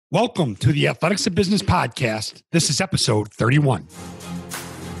Welcome to the Athletics of Business podcast. This is episode 31.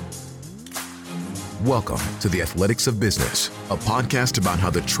 Welcome to the Athletics of Business, a podcast about how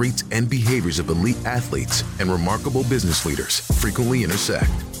the traits and behaviors of elite athletes and remarkable business leaders frequently intersect.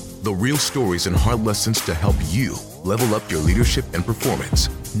 The real stories and hard lessons to help you level up your leadership and performance.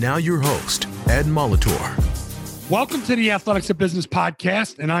 Now your host, Ed Molitor. Welcome to the Athletics of Business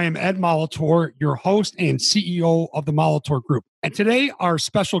podcast, and I am Ed Molitor, your host and CEO of the Molitor Group. And today, our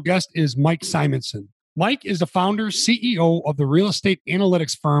special guest is Mike Simonsen. Mike is the founder, CEO of the real estate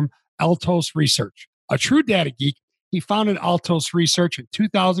analytics firm Altos Research. A true data geek, he founded Altos Research in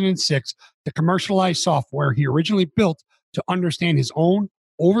 2006 to commercialize software he originally built to understand his own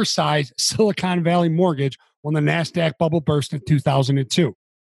oversized Silicon Valley mortgage when the NASDAQ bubble burst in 2002.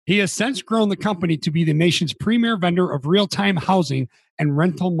 He has since grown the company to be the nation's premier vendor of real-time housing and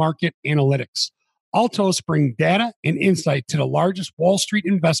rental market analytics. Altos bring data and insight to the largest Wall Street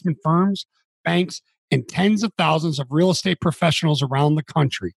investment firms, banks, and tens of thousands of real estate professionals around the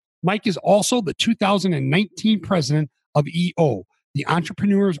country. Mike is also the 2019 president of EO, the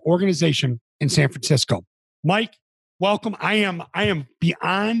Entrepreneurs Organization in San Francisco. Mike, welcome. I am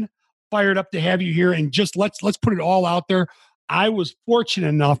beyond fired up to have you here, and just let's put it all out there. I was fortunate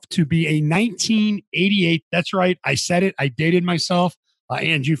enough to be a 1988, that's right, I said it, I dated myself,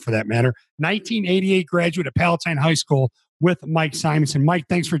 and you for that matter, 1988 graduate of Palatine High School with Mike Simonsen. Mike,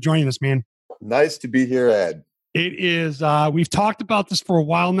 thanks for joining us, man. Nice to be here, Ed. It is, we've talked about this for a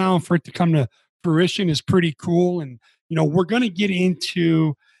while now, and for it to come to fruition is pretty cool. And, you know, we're going to get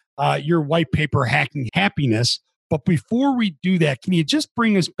into your white paper, Hacking Happiness. But before we do that, can you just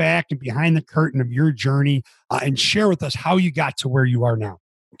bring us back and behind the curtain of your journey and share with us how you got to where you are now?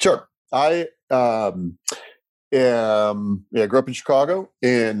 Sure. I grew up in Chicago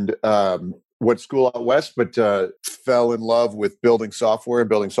and went to school out west, but fell in love with building software and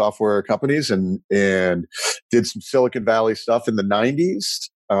building software companies and did some Silicon Valley stuff in the 90s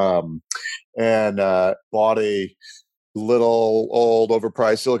and bought a little old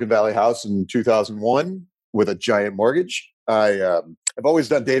overpriced Silicon Valley house in 2001. With a giant mortgage. I've always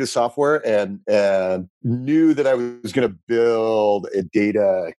done data software and knew that I was going to build a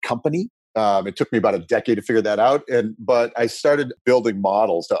data company. It took me about a decade to figure that out. But I started building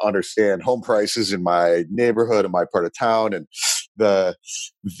models to understand home prices in my neighborhood, in my part of town. And the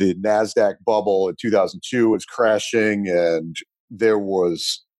NASDAQ bubble in 2002 was crashing, and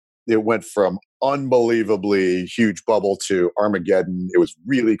it went from unbelievably huge bubble to Armageddon. It was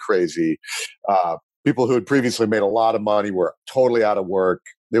really crazy. People who had previously made a lot of money were totally out of work.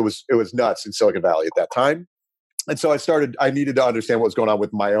 It was nuts in Silicon Valley at that time. And so I needed to understand what was going on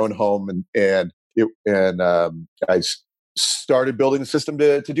with my own home. And I started building a system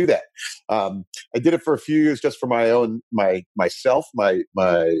to do that. I did it for a few years just for my own, myself, my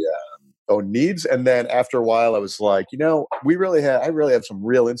own needs. And then after a while, I was like, I really have some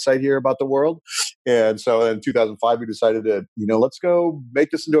real insight here about the world. And so in 2005, we decided to, let's go make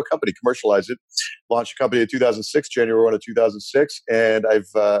this into a company, commercialize it, launch a company in 2006, January 1 of 2006. And I've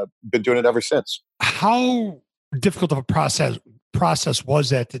been doing it ever since. How difficult of a process was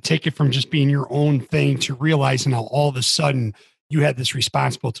that to take it from just being your own thing to realizing how all of a sudden you had this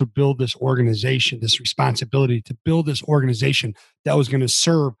responsibility to build this organization that was going to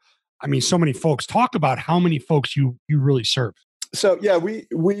serve, so many folks. Talk about how many folks you really serve. So yeah, we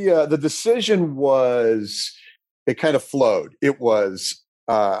the decision was, it kind of flowed. It was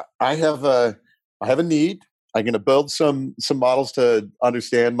I have a need. I'm going to build some models to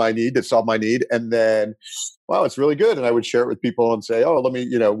understand my need, to solve my need, and then, wow, it's really good. And I would share it with people and say, oh, let me,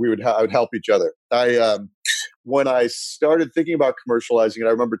 I would help each other. When I started thinking about commercializing it,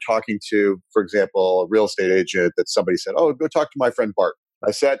 I remember talking to, for example, a real estate agent that somebody said, oh, go talk to my friend Bart. I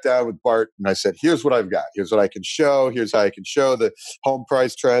sat down with Bart and I said, here's what I've got. Here's what I can show. Here's how I can show the home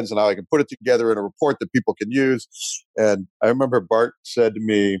price trends and how I can put it together in a report that people can use. And I remember Bart said to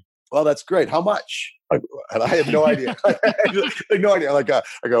me, well, that's great. How much? And I had no idea. No idea. I go,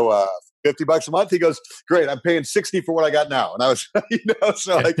 $50 a month. He goes, great. I'm paying 60 for what I got now. And I was,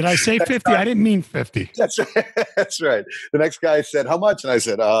 did I say 50? I didn't mean 50. That's right. The next guy said, how much? And I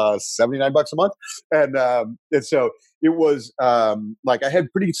said, $79 a month. And so it was I had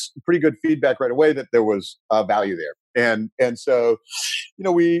pretty good feedback right away that there was value there. And so,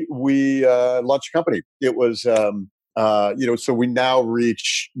 we launched a company. It was, so we now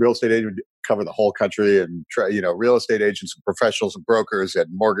reach real estate agents, cover the whole country, and real estate agents and professionals and brokers and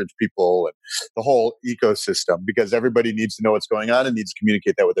mortgage people and the whole ecosystem, because everybody needs to know what's going on and needs to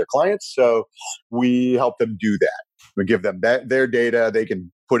communicate that with their clients. So we help them do that. We give them their data. They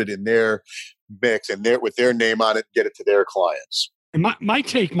can put it in their mix and with their name on it, get it to their clients. And my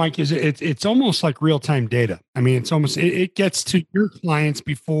take, Mike, is it's almost like real time data. I mean, it's almost it gets to your clients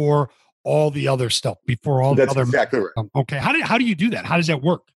before all the other stuff, before all the That's other. exactly right. Okay, how do you do that? How does that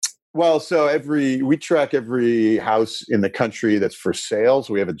work? Well, so we track every house in the country that's for sale.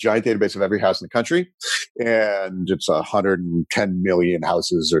 So we have a giant database of every house in the country, and it's 110 million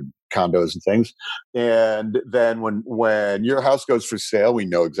houses or condos and things. And then when your house goes for sale, we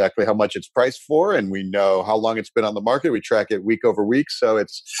know exactly how much it's priced for, and we know how long it's been on the market. We track it week over week. So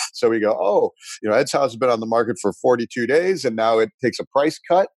we go, oh, Ed's house has been on the market for 42 days, and now it takes a price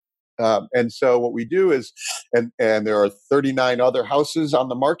cut. And so what we do is, and there are 39 other houses on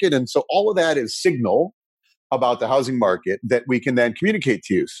the market. And so all of that is signal about the housing market that we can then communicate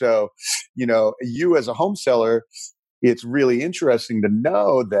to you. So, you as a home seller, it's really interesting to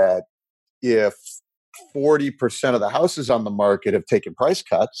know that if 40% of the houses on the market have taken price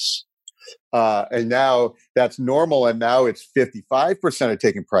cuts, and now that's normal, and now it's 55% are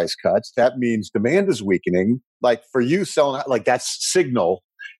taking price cuts, that means demand is weakening. Like for you selling, like that's signal.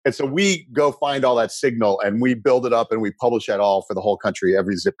 And so we go find all that signal and we build it up and we publish that all for the whole country,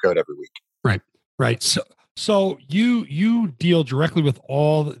 every zip code, every week. Right. So you deal directly with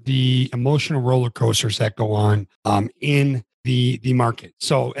all the emotional roller coasters that go on in the market.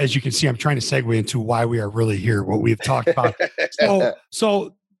 So as you can see, I'm trying to segue into why we are really here, what we've talked about.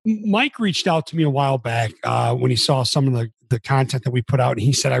 So Mike reached out to me a while back when he saw some of the content that we put out, and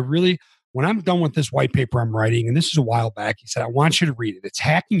he said, when I'm done with this white paper I'm writing, and this is a while back, he said, I want you to read it. It's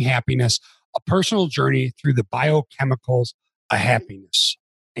Hacking Happiness, a personal journey through the biochemicals of happiness.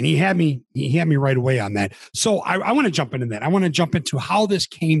 And he had me right away on that. So I want to jump into that. I want to jump into how this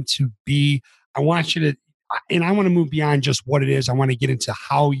came to be. I want you to, and I want to move beyond just what it is. I want to get into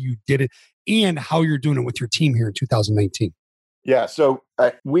how you did it and how you're doing it with your team here in 2019. Yeah. So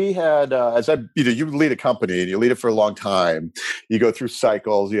we had, you lead a company and you lead it for a long time. You go through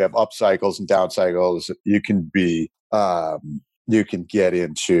cycles. You have up cycles and down cycles. You can get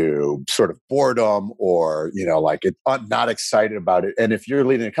into sort of boredom or, not excited about it. And if you're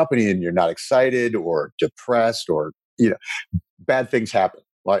leading a company and you're not excited or depressed or, bad things happen.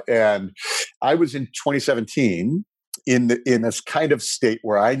 And I was in 2017 in this kind of state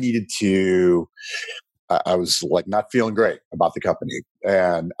where I needed to, I was like not feeling great about the company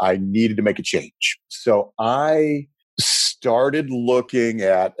and I needed to make a change. So I started looking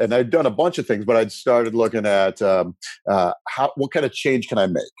at, and I'd done a bunch of things, but I'd started looking at what kind of change can I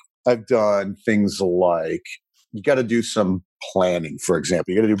make? I've done things like you got to do some planning, for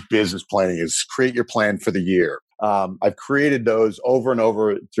example. You got to do business planning, is create your plan for the year. I've created those over and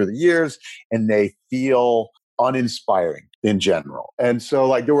over through the years, and they feel uninspiring in general. And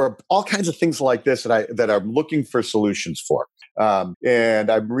so there were all kinds of things like this that I'm looking for solutions for.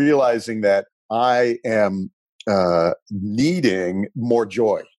 And I'm realizing that I am needing more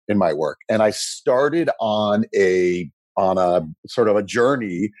joy in my work. And I started on a sort of a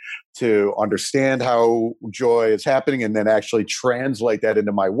journey to understand how joy is happening and then actually translate that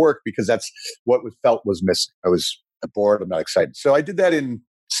into my work, because that's what felt was missing. I was bored. I'm not excited. So I did that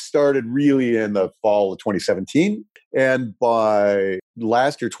started really in the fall of 2017. And by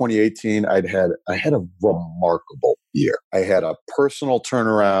last year, 2018, I had a remarkable year. I had a personal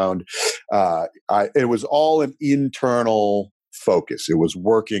turnaround. It was all an internal focus. It was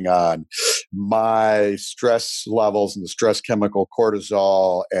working on my stress levels and the stress chemical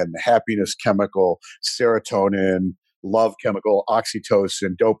cortisol and the happiness chemical serotonin, love chemical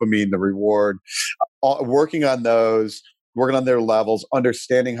oxytocin, dopamine, the reward, working on those, working on their levels,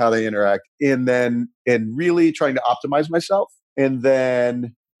 understanding how they interact, and really trying to optimize myself. And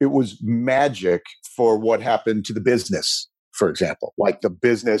then it was magic for what happened to the business, for example. Like the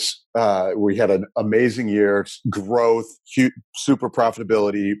business, we had an amazing year, growth, super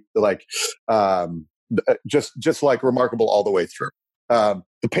profitability, just like remarkable all the way through.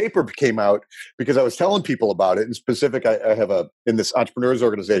 The paper came out because I was telling people about it. In specific, I have in this entrepreneurs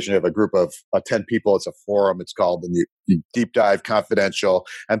organization, I have a group of 10 people. It's a forum. It's called the Deep Dive Confidential.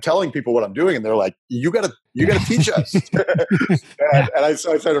 I'm telling people what I'm doing, and they're like, "You got to teach us." and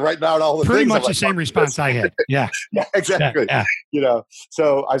so I started writing out all the pretty things. much the same response I had. Yeah, yeah, exactly. Yeah.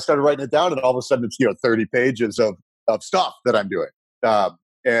 So I started writing it down, and all of a sudden, it's 30 pages of stuff that I'm doing.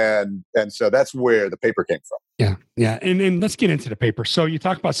 And so that's where the paper came from. Yeah. And let's get into the paper. So you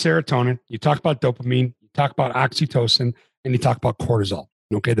talk about serotonin, you talk about dopamine, you talk about oxytocin, and you talk about cortisol.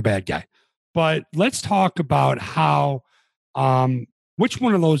 Okay, the bad guy. But let's talk about how which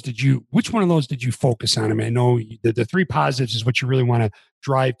one of those did you focus on? I mean, I know the three positives is what you really want to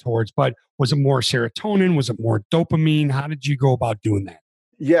drive towards, but was it more serotonin? Was it more dopamine? How did you go about doing that?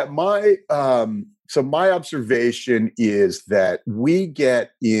 Yeah, So my observation is that we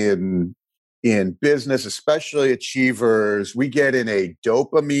get in business, especially achievers, we get in a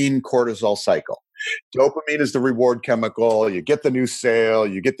dopamine cortisol cycle. Dopamine is the reward chemical. You get the new sale,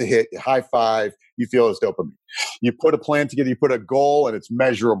 you get the hit, you high five, you feel it's dopamine. You put a plan together, you put a goal and it's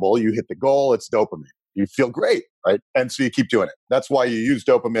measurable. You hit the goal, it's dopamine. You feel great, right? And so you keep doing it. That's why you use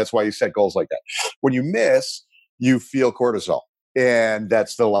dopamine. That's why you set goals like that. When you miss, you feel cortisol. And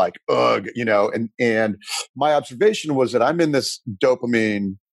that's the like, ugh, and my observation was that I'm in this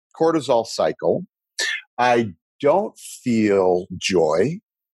dopamine cortisol cycle. I don't feel joy.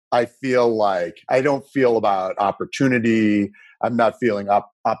 I feel like I don't feel about opportunity. I'm not feeling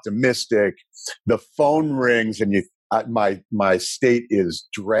optimistic. The phone rings and my state is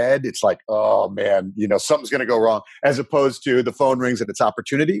dread. It's like, oh man, something's going to go wrong, as opposed to the phone rings and it's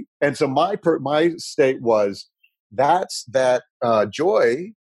opportunity. And so my state was that's that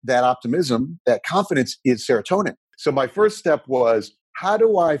joy, that optimism, that confidence is serotonin. So my first step was, how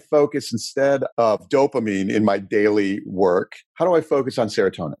do I focus instead of dopamine in my daily work? How do I focus on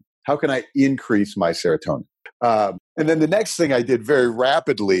serotonin? How can I increase my serotonin? And then the next thing I did very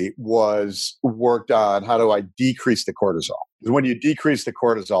rapidly was worked on how do I decrease the cortisol? Because when you decrease the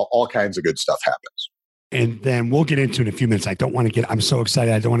cortisol, all kinds of good stuff happens. And then we'll get into it in a few minutes. I'm so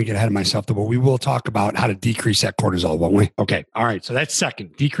excited. I don't want to get ahead of myself, but we will talk about how to decrease that cortisol, won't we? Okay. All right. So that's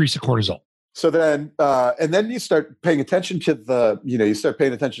second, decrease the cortisol. So then, and then you start paying attention to you start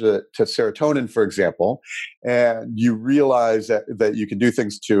paying attention to serotonin, for example, and you realize that you can do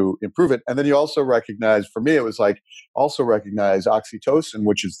things to improve it. And then you also recognize, for me, it was like also recognize oxytocin,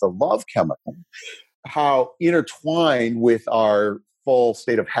 which is the love chemical, how intertwined with our full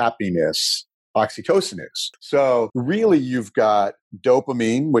state of happiness oxytocin is. So really, you've got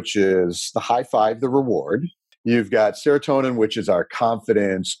dopamine, which is the high five, the reward. You've got serotonin, which is our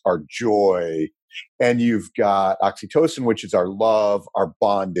confidence, our joy, and you've got oxytocin, which is our love, our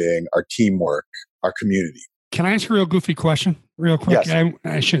bonding, our teamwork, our community. Can I ask a real goofy question real quick? Yes.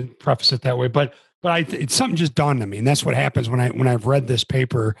 I shouldn't preface it that way, but it's something just dawned on me. And that's what happens when I've read this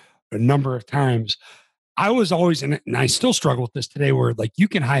paper a number of times. I was always, and I still struggle with this today, where like you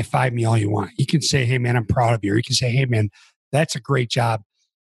can high five me all you want. You can say, hey man, I'm proud of you. Or you can say, hey man, that's a great job.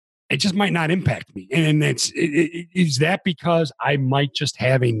 It just might not impact me. And is that because I might just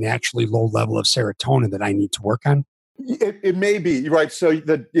have a naturally low level of serotonin that I need to work on? It may be, right. So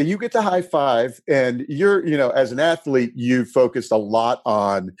you get the high five and you're, as an athlete, you focused a lot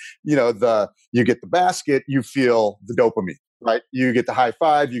on, you get the basket, you feel the dopamine, right? You get the high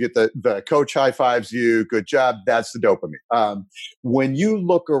five, you get the coach high fives you, good job. That's the dopamine. When you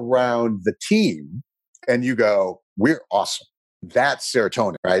look around the team and you go, we're awesome. That's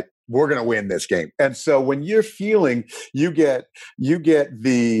serotonin, right? We're going to win this game. And so when you're feeling, you get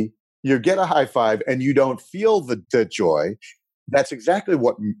a high five and you don't feel the joy. That's exactly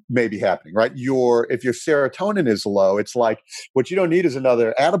what may be happening, right? If your serotonin is low, it's like what you don't need is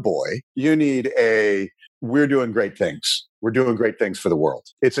another attaboy. You need we're doing great things. We're doing great things for the world.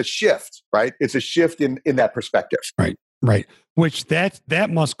 It's a shift, right? It's a shift in that perspective. Right. Which that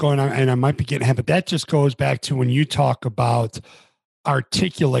must go on, and I might be getting ahead, but that just goes back to when you talk about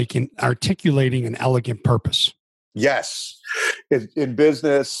articulating an elegant purpose. Yes. In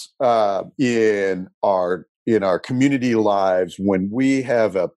business, in our community lives, when we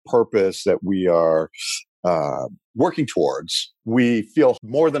have a purpose that we are working towards, we feel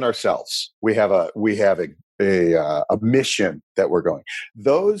more than ourselves. We have a mission that we're going.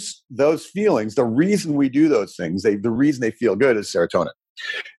 Those feelings, the reason we do those things, the reason they feel good is serotonin.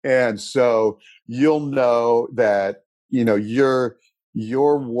 And so you'll know that your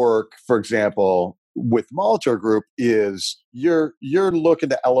work, for example, with Molitor Group is you're looking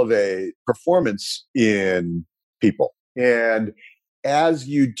to elevate performance in people. And as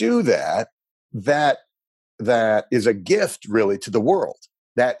you do that is a gift really to the world.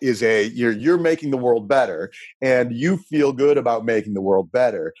 That is you're making the world better and you feel good about making the world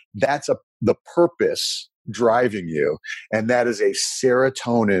better. That's the purpose driving you. And that is a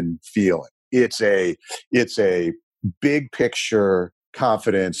serotonin feeling. It's a big picture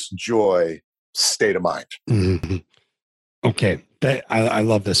confidence, joy, state of mind. Mm-hmm. Okay. I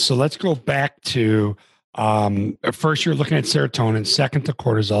love this. So let's go back to first you're looking at serotonin, second to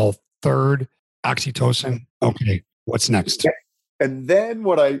cortisol, third oxytocin. Okay. What's next? And then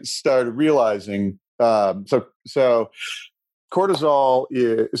what I started realizing, so cortisol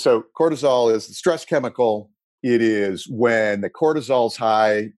is the stress chemical. It is when the cortisol's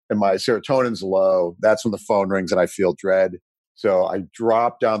high and my serotonin's low. That's when the phone rings and I feel dread. So I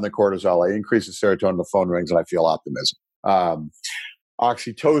drop down the cortisol, I increase the serotonin, the phone rings, and I feel optimism.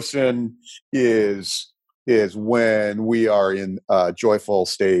 Oxytocin is when we are in a joyful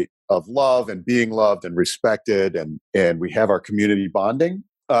state of love and being loved and respected, and we have our community bonding.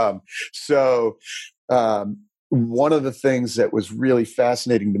 So one of the things that was really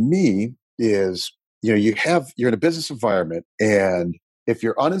fascinating to me is, you're in a business environment, and if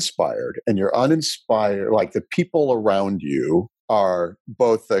you're uninspired, like the people around you are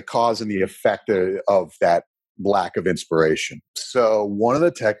both the cause and the effect of that lack of inspiration. So one of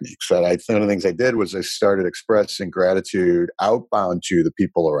the things I did was I started expressing gratitude outbound to the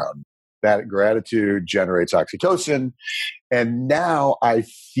people around me. That gratitude generates oxytocin. And now I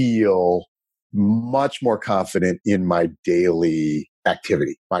feel much more confident in my daily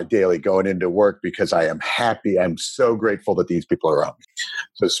activity, my daily going into work, because I am happy. I'm so grateful that these people are around me.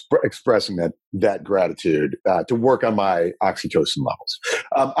 So expressing that gratitude to work on my oxytocin levels.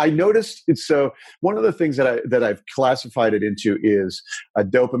 I noticed so one of the things that I've classified it into is a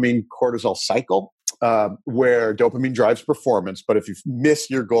dopamine cortisol cycle. Where dopamine drives performance, but if you miss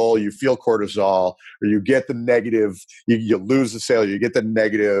your goal, you feel cortisol, or you get the negative, you lose the sale, you get the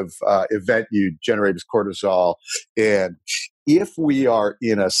negative event you generate as cortisol. And if we are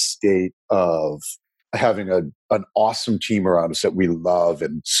in a state of having an awesome team around us that we love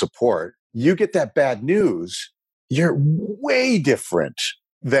and support, you get that bad news, you're way different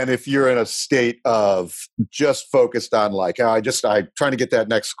than if you're in a state of just focused on like, I'm trying to get that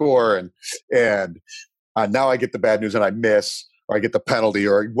next score, and now I get the bad news and I miss, or I get the penalty,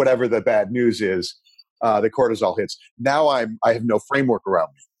 or whatever the bad news is, the cortisol hits. Now I have no framework around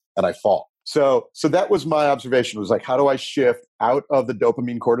me, and I fall. So that was my observation, was like, how do I shift out of the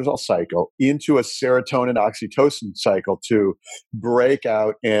dopamine cortisol cycle into a serotonin oxytocin cycle to break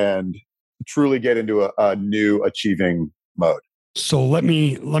out and truly get into a new achieving mode? So let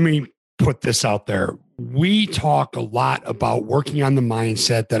me put this out there. We talk a lot about working on the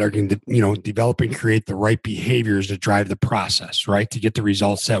mindset that are going to, develop and create the right behaviors to drive the process, right? To get the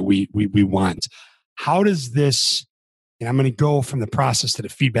results that we want. How does this, and I'm going to go from the process to the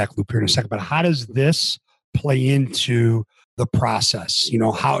feedback loop here in a second, but how does this play into the process?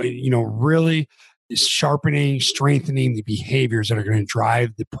 How, really sharpening, strengthening the behaviors that are going to drive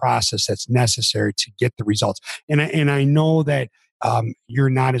the process that's necessary to get the results. And I know that you're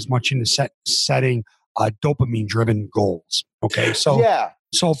not as much into setting dopamine driven goals. Okay. So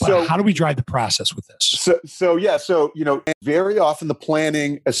how do we drive the process with this? So very often the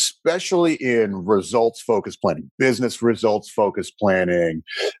planning, especially in results focused planning, business results focused planning,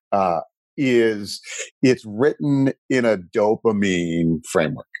 it's written in a dopamine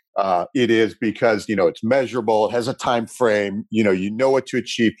framework. It is because, it's measurable. It has a time frame. You know what to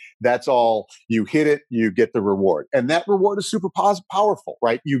achieve. That's all. You hit it, you get the reward. And that reward is super powerful,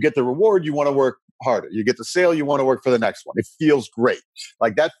 right? You get the reward, you want to work harder. You get the sale, you want to work for the next one. It feels great.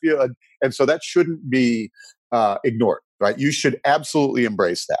 Like that and so that shouldn't be ignored, right? You should absolutely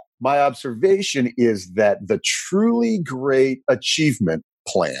embrace that. My observation is that the truly great achievement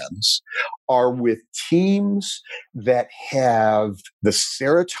plans are with teams that have the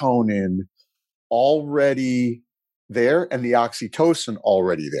serotonin already there and the oxytocin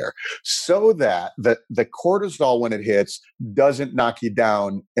already there, so that the cortisol, when it hits, doesn't knock you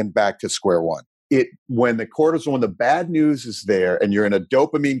down and back to square one. When the bad news is there and you're in a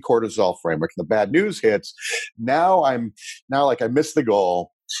dopamine cortisol framework, the bad news hits, now I missed the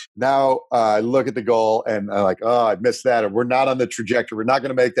goal. Now I look at the goal and I'm like, oh, I missed that, or we're not on the trajectory. We're not going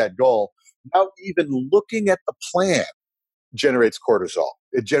to make that goal. Now, even looking at the plan generates cortisol.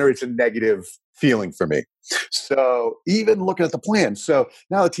 It generates a negative feeling for me. So even looking at the plan. So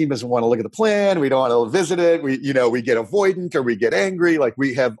now the team doesn't want to look at the plan. We don't want to visit it. We get avoidant, or we get angry. Like,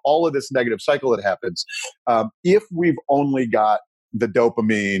 we have all of this negative cycle that happens. If we've only got the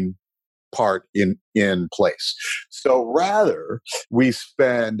dopamine part in place. So rather, we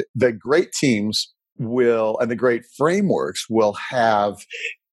spend the great teams and the great frameworks will have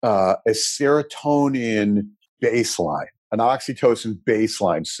a serotonin baseline, an oxytocin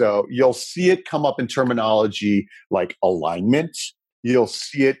baseline. So you'll see it come up in terminology like alignment. You'll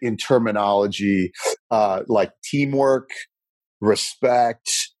see it in terminology like teamwork,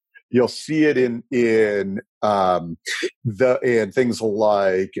 respect. You'll see it in things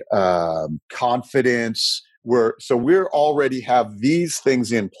like confidence. We're already have these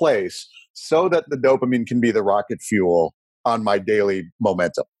things in place so that the dopamine can be the rocket fuel on my daily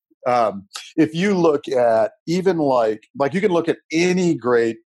momentum. If you look at even like you can look at any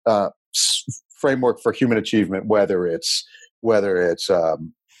great framework for human achievement, whether it's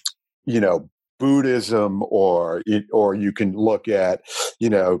Buddhism, or you can look at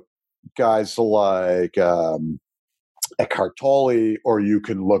guys like Eckhart Tolle, or you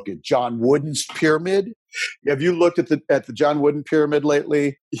can look at John Wooden's pyramid. Have you looked at the John Wooden pyramid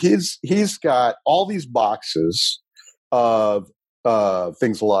lately? He's got all these boxes of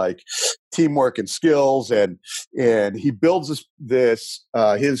things like teamwork and skills, and he builds this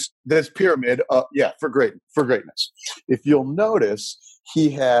pyramid. For greatness. If you'll notice,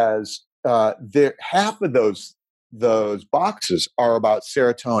 he has half of those boxes are about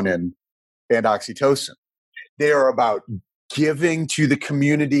serotonin and oxytocin. They are about giving to the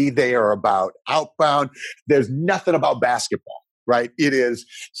community. They are about outbound. There's nothing about basketball, right? It is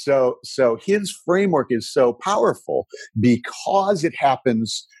so his framework is so powerful because it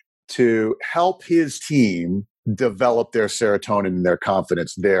happens to help his team develop their serotonin and their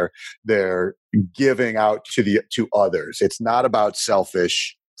confidence. They're giving out to others. It's not about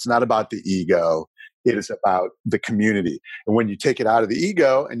selfish. It's not about the ego. It is about the community. And when you take it out of the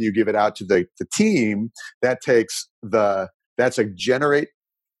ego and you give it out to the team, that's a generate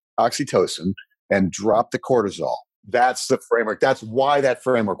oxytocin and drop the cortisol. That's the framework. That's why that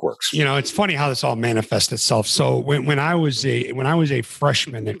framework works. It's funny how this all manifests itself. So when I was a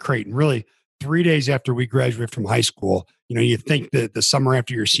freshman at Creighton, really 3 days after we graduated from high school, you think that the summer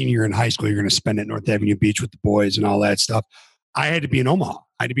after your senior year in high school, you're going to spend at North Avenue Beach with the boys and all that stuff. I had to be in Omaha.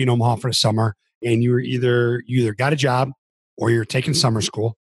 I had to be in Omaha for the summer. And you either got a job or you're taking summer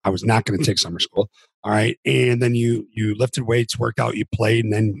school. I was not going to take summer school. All right. And then you lifted weights, worked out, you played,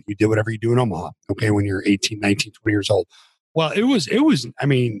 and then you did whatever you do in Omaha. Okay. When you're 18, 19, 20 years old. Well, it was,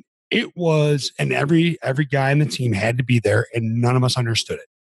 and every guy on the team had to be there, and none of us understood it,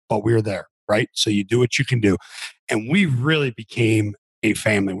 but we were there. Right. So you do what you can do. And we really became a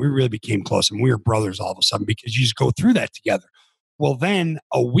family. We really became close, and we were brothers all of a sudden because you just go through that together. Well, then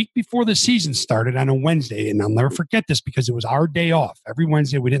a week before the season started on a Wednesday, and I'll never forget this because it was our day off. Every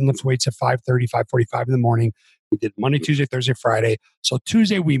Wednesday, we didn't lift weights at 5:30, 5:45 in the morning. We did Monday, Tuesday, Thursday, Friday. So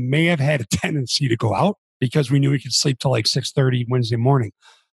Tuesday, we may have had a tendency to go out because we knew we could sleep till like 6:30 Wednesday morning.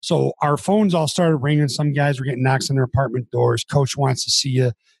 So our phones all started ringing. Some guys were getting knocks on their apartment doors. Coach wants to see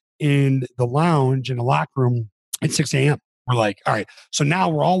you in the lounge, in the locker room at 6 a.m. We're like, all right. So now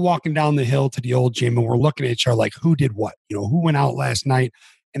we're all walking down the hill to the old gym, and we're looking at each other like, who did what? Who went out last night?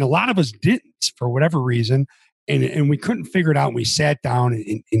 And a lot of us didn't for whatever reason. And we couldn't figure it out. And we sat down,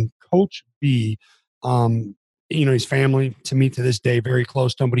 and Coach B, his family, to me to this day, very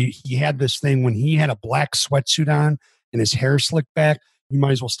close to him, but he had this thing when he had a black sweatsuit on and his hair slicked back, you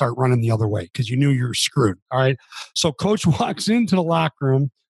might as well start running the other way because you knew you were screwed. All right. So Coach walks into the locker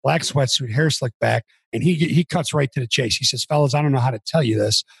room, black sweatsuit, hair slicked back, and he cuts right to the chase. He says, fellas, I don't know how to tell you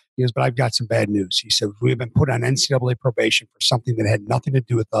this. He goes, but I've got some bad news. He said, we have been put on NCAA probation for something that had nothing to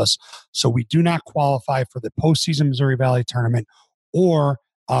do with us. So we do not qualify for the postseason Missouri Valley tournament, or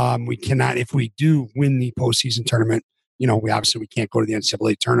we cannot, if we do win the postseason tournament, we can't go to the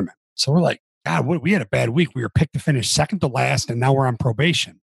NCAA tournament. So we're like, God, we had a bad week. We were picked to finish second to last, and now we're on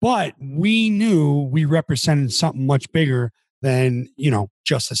probation. But we knew we represented something much bigger than,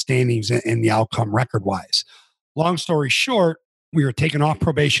 just the standings and the outcome record wise. Long story short, we were taken off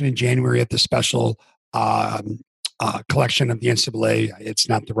probation in January at the special collection of the NCAA. It's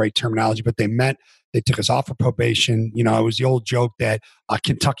not the right terminology, but they took us off of probation. It was the old joke that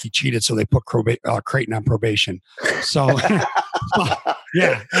Kentucky cheated, so they put Creighton on probation. So,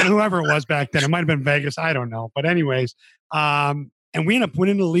 yeah, and whoever it was back then, it might have been Vegas. I don't know. But anyways, and we ended up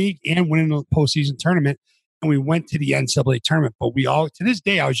winning the league and winning the postseason tournament. And we went to the NCAA tournament. But to this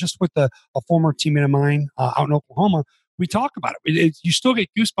day, I was just with a former teammate of mine out in Oklahoma. We talk about it. You still get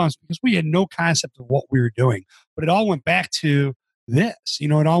goosebumps because we had no concept of what we were doing. But it all went back to this.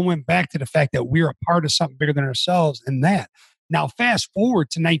 It all went back to the fact that we're a part of something bigger than ourselves and that. Now, fast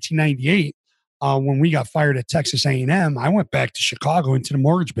forward to 1998, when we got fired at Texas A&M, I went back to Chicago into the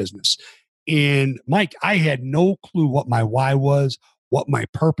mortgage business. And Mike, I had no clue what my why was, what my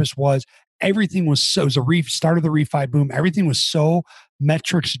purpose was. Everything was so, it was a start of the refi boom. Everything was so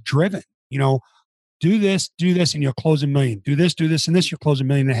metrics driven. Do this, and you'll close $1 million. Do this, and this, you'll close $1.5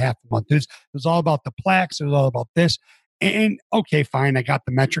 million a month. It was all about the plaques. It was all about this. And okay, fine. I got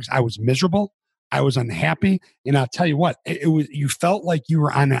the metrics. I was miserable. I was unhappy. And I'll tell you what, you felt like you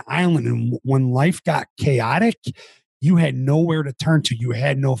were on an island. And when life got chaotic, you had nowhere to turn to. You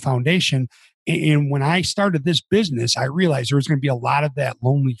had no foundation. And when I started this business, I realized there was going to be a lot of that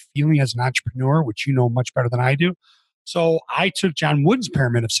lonely feeling as an entrepreneur, which you know much better than I do. So I took John Wooden's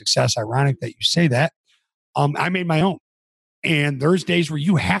pyramid of success. Ironic that you say that. I made my own. And there's days where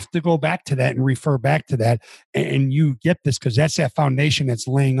you have to go back to that and refer back to that. And you get this because that's that foundation that's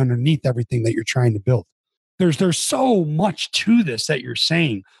laying underneath everything that you're trying to build. There's so much to this that you're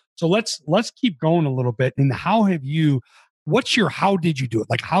saying. So let's keep going a little bit. And how did you do it?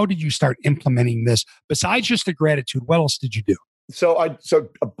 Like, how did you start implementing this besides just the gratitude? What else did you do? So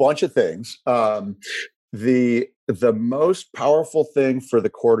a bunch of things. The most powerful thing for the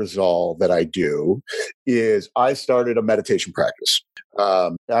cortisol that I do is I started a meditation practice.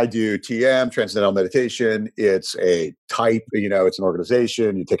 I do TM, Transcendental Meditation. It's a type, it's an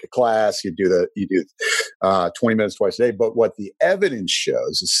organization. You take a class, you do 20 minutes twice a day. But what the evidence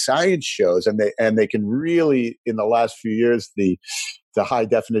shows, the science shows, and they can really, in the last few years, the high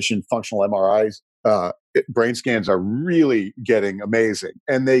definition functional MRIs, brain scans are really getting amazing,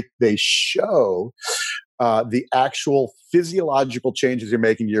 and they show the actual physiological changes you're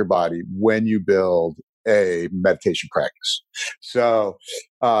making to your body when you build a meditation practice. So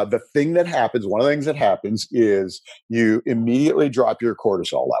one of the things that happens is you immediately drop your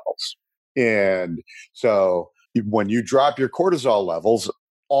cortisol levels. And so when you drop your cortisol levels,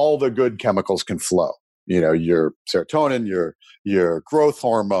 all the good chemicals can flow. Your serotonin, your growth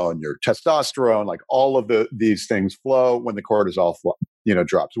hormone, your testosterone, like all of these things flow when the cortisol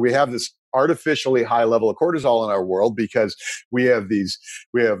drops. We have this artificially high level of cortisol in our world because we have this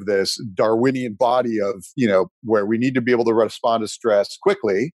Darwinian body of, where we need to be able to respond to stress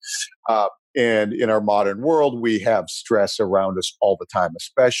quickly. And in our modern world, we have stress around us all the time,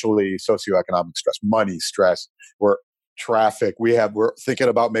 especially socioeconomic stress, money stress, traffic. We're thinking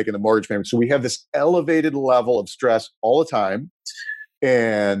about making the mortgage payment. So we have this elevated level of stress all the time.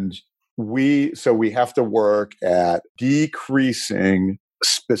 And we have to work at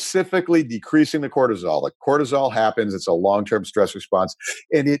specifically decreasing the cortisol. Like cortisol happens, it's a long-term stress response.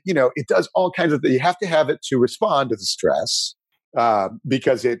 And it does all kinds of things. You have to have it to respond to the stress.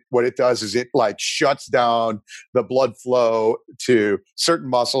 Because what it does is it like shuts down the blood flow to certain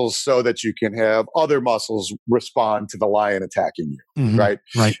muscles so that you can have other muscles respond to the lion attacking you, Mm-hmm. right?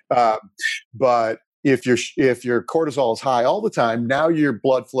 Right. But if your cortisol is high all the time, now your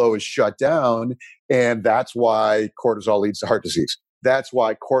blood flow is shut down, and that's why cortisol leads to heart disease. That's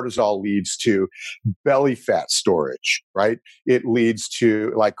why cortisol leads to belly fat storage, right? It leads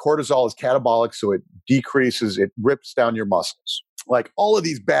to, like, cortisol is catabolic, so it decreases, it rips down your muscles. Like all of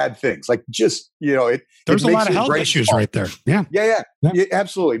these bad things, like just, there's a lot of health issues smaller. Right there. Yeah. Yeah. It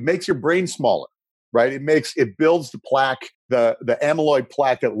absolutely makes your brain smaller, right? It builds the plaque, the amyloid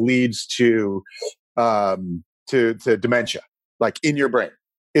plaque that leads to dementia, like in your brain,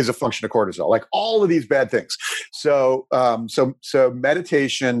 is a function of cortisol, like all of these bad things. So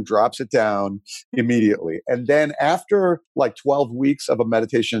meditation drops it down immediately. And then after like 12 weeks of a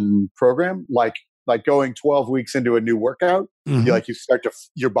meditation program, like going 12 weeks into a new workout, mm-hmm.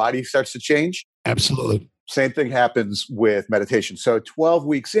 Your body starts to change. Absolutely. Same thing happens with meditation. So 12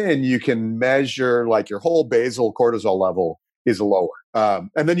 weeks in, you can measure like your whole basal cortisol level is lower.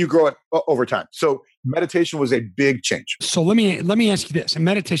 And then you grow it over time. So meditation was a big change. So let me ask you this. In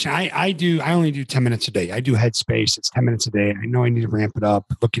meditation, I only do 10 minutes a day. I do Headspace. It's 10 minutes a day. I know I need to ramp it up,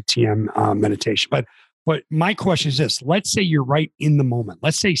 look at TM meditation. But my question is this. Let's say you're right in the moment.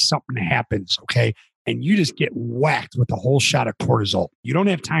 Let's say something happens, okay? And you just get whacked with a whole shot of cortisol. You don't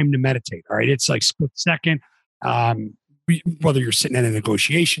have time to meditate, all right? It's like split second. Whether you're sitting at a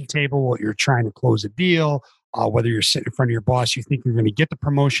negotiation table, or you're trying to close a deal, whether you're sitting in front of your boss, you think you're going to get the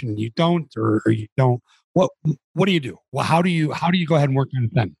promotion and you don't, or you don't. What do you do? Well, how do you go ahead and work on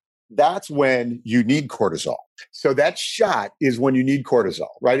it then? That's when you need cortisol. So that shot is when you need cortisol,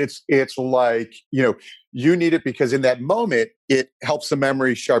 right? It's like, you need it because in that moment, it helps the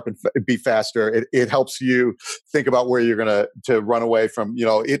memory sharpen, be faster. It helps you think about where you're going to run away from,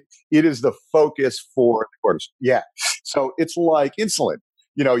 it is the focus for the cortisol. Yeah. So it's like insulin,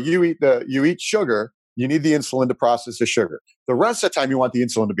 you eat sugar, you need the insulin to process the sugar. The rest of the time, you want the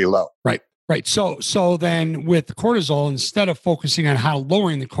insulin to be low. Right. Right. So then with cortisol, instead of focusing on how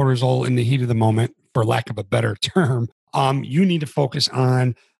lowering the cortisol in the heat of the moment, for lack of a better term, you need to focus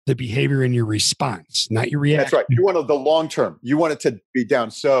on the behavior in your response, not your reaction. That's right. You want the long term. You want it to be down.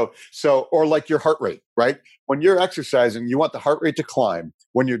 So, or like your heart rate, right? When you're exercising, you want the heart rate to climb.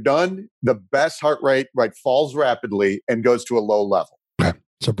 When you're done, the best heart rate, right, falls rapidly and goes to a low level. Okay.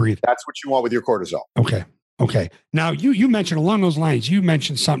 So breathe. That's what you want with your cortisol. Okay. Now you mentioned along those lines, you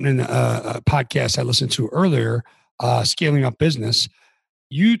mentioned something in a podcast I listened to earlier, Scaling Up Business.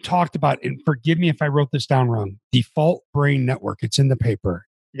 You talked about, and forgive me if I wrote this down wrong, default brain network. It's in the paper.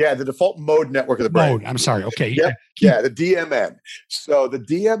 Yeah, the default mode network of the brain. I'm sorry. Okay. Yep. Yeah, the DMN. So the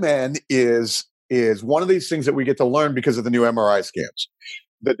DMN is one of these things that we get to learn because of the new MRI scans.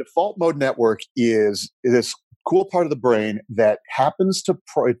 The default mode network is this cool part of the brain that happens to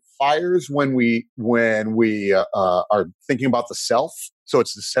it fires when we are thinking about the self. So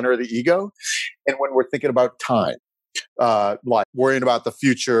it's the center of the ego. And when we're thinking about time, like worrying about the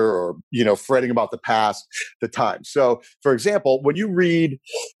future or, fretting about the past, the time. So, for example, when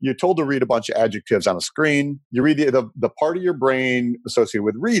you're told to read a bunch of adjectives on a screen, you read the part of your brain associated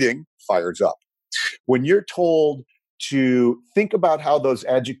with reading fires up. When you're told to think about how those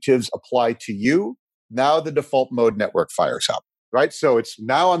adjectives apply to you, now the default mode network fires up, right? So it's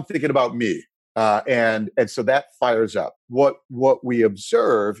now I'm thinking about me. And so that fires up. What we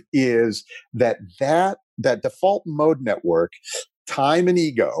observe is that default mode network, time and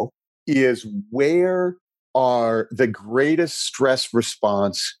ego, is where the greatest stress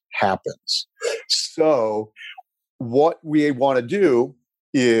response happens. So what we want to do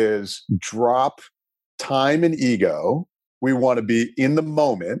is drop time and ego. We want to be in the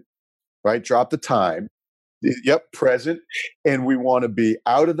moment, right? Drop the time. Yep, present. And we want to be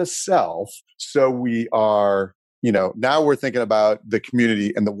out of the self. So we are, now we're thinking about the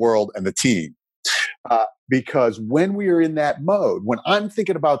community and the world and the team. Because when we are in that mode, when I'm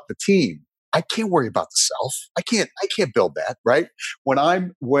thinking about the team, I can't worry about the self. I can't build that, right? When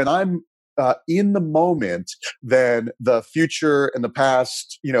I'm in the moment, then the future and the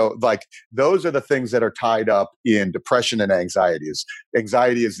past, like those are the things that are tied up in depression and anxieties.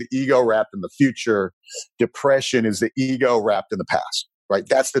 Anxiety is the ego wrapped in the future. Depression is the ego wrapped in the past, right?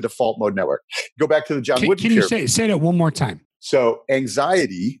 That's the default mode network. Go back to the John Wooden Can you say that one more time? So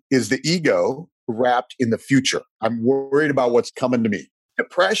anxiety is the ego wrapped in the future. I'm worried about what's coming to me.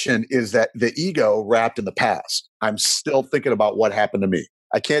 Depression is that the ego wrapped in the past. I'm still thinking about what happened to me.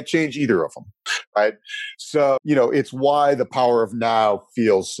 I can't change either of them, right? So, it's why the power of now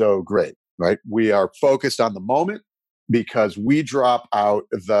feels so great, right? We are focused on the moment because we drop out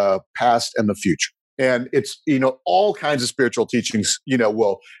the past and the future. And it's, all kinds of spiritual teachings,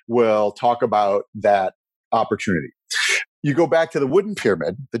 will talk about that opportunity. You go back to the wooden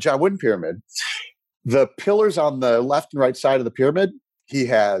pyramid, the John Wooden pyramid, the pillars on the left and right side of the pyramid, he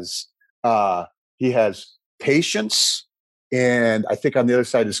has patience, and I think on the other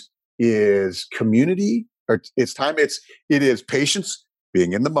side is community, or it's time. It is patience,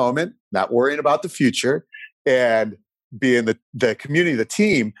 being in the moment, not worrying about the future, and being the community, the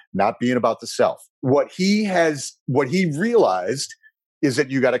team, not being about the self. What he realized is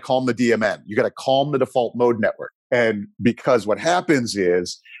that you got to calm the DMN. You got to calm the default mode network. And because what happens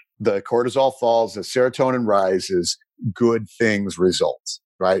is the cortisol falls, the serotonin rises, good things result,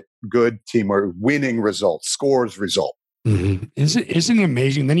 right? Good teamwork, winning results, scores result. Mm-hmm. Isn't it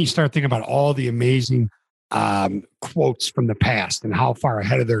amazing? Then you start thinking about all the amazing quotes from the past and how far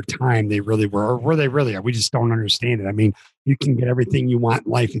ahead of their time they really were, or were they really are. We just don't understand it. I mean, you can get everything you want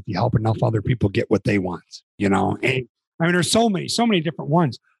in life if you help enough other people get what they want, And I mean, there's so many different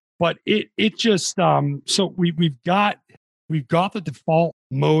ones, but it just so we've got the default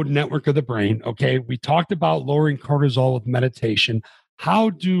mode network of the brain. Okay, we talked about lowering cortisol with meditation.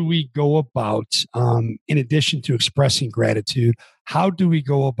 How do we go about, in addition to expressing gratitude, how do we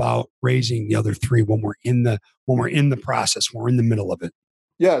go about raising the other three when we're in the process, when we're in the middle of it?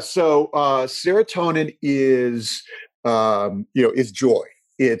 Yeah. So serotonin is joy.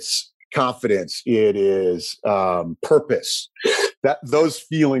 It's confidence. It is purpose. Those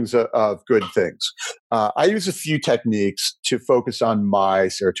feelings of good things. I use a few techniques to focus on my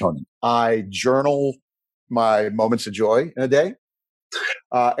serotonin. I journal my moments of joy in a day.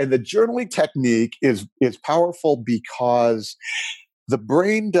 And the journaling technique is powerful because the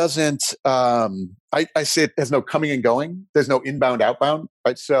brain doesn't, I say it has no coming and going. There's no inbound, outbound,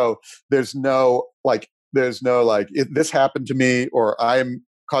 right? So there's no this happened to me or I'm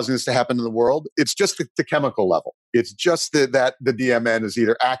causing this to happen in the world. It's just the chemical level. It's just that the DMN is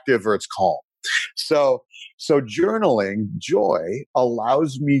either active or it's calm. So journaling joy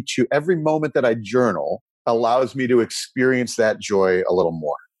allows me to, every moment that I journal, allows me to experience that joy a little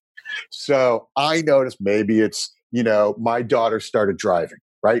more. So I noticed maybe it's, my daughter started driving,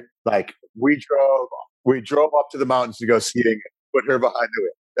 right? Like we drove up to the mountains to go skiing, put her behind the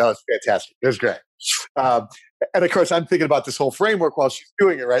wheel. That was fantastic. It was great. And of course, I'm thinking about this whole framework while she's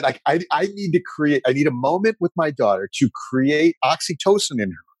doing it, right? Like I need a moment with my daughter to create oxytocin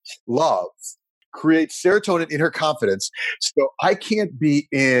in her, love, create serotonin in her confidence. So I can't be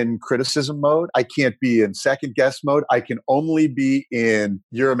in criticism mode. I can't be in second guess mode. I can only be in,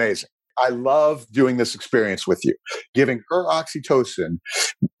 you're amazing. I love doing this experience with you. Giving her oxytocin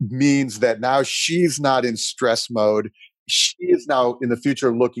means that now she's not in stress mode. She is now in the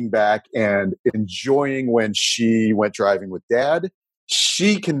future looking back and enjoying when she went driving with dad.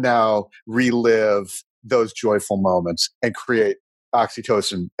 She can now relive those joyful moments and create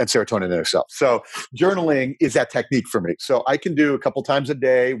oxytocin and serotonin in itself. So journaling is that technique for me. So I can do a couple times a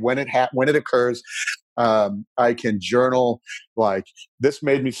day when it occurs. I can journal like, this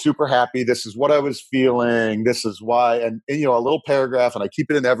made me super happy. This is what I was feeling. This is why, and a little paragraph, and I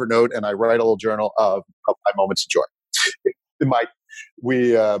keep it in Evernote, and I write a little journal of my moments of joy.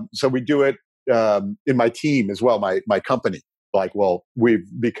 So we do it in my team as well, my company. Like, well,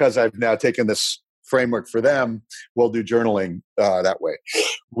 because I've now taken this framework for them, we'll do journaling that way.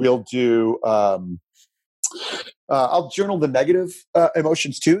 We'll do. I'll journal the negative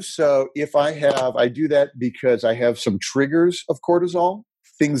emotions too. So if I do that because I have some triggers of cortisol,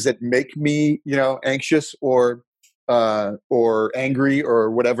 things that make me, anxious or angry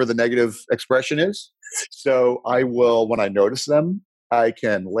or whatever the negative expression is. So I will, when I notice them, I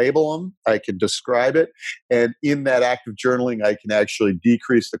can label them, I can describe it, and in that act of journaling, I can actually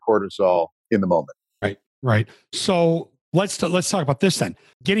decrease the cortisol in the moment. Right. So let's talk about this then.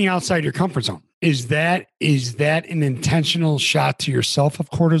 Getting outside your comfort zone. Is that an intentional shot to yourself of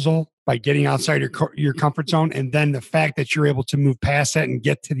cortisol by getting outside your comfort zone, and then the fact that you're able to move past that and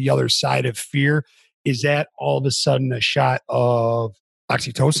get to the other side of fear? Is that all of a sudden a shot of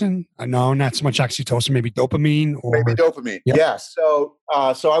oxytocin? No, not so much oxytocin. Maybe dopamine. Maybe dopamine. Yep. Yeah. So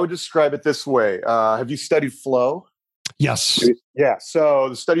I would describe it this way. Have you studied flow? Yes. Yeah. So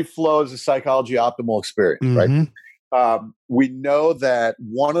the study flow is a psychology optimal experience, right? We know that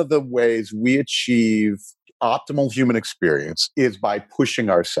one of the ways we achieve optimal human experience is by pushing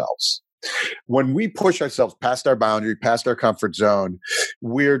ourselves. When we push ourselves past our boundary, past our comfort zone,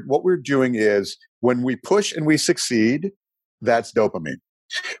 what we're doing is when we push and we succeed, that's dopamine.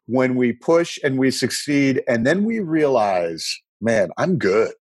 When we push and we succeed, and then we realize, man, I'm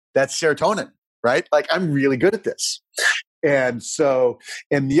good. That's serotonin, right? Like, I'm really good at this. And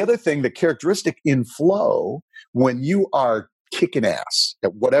the other thing, the characteristic in flow, when you are kicking ass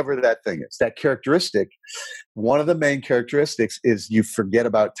at whatever that thing is, that characteristic, one of the main characteristics is you forget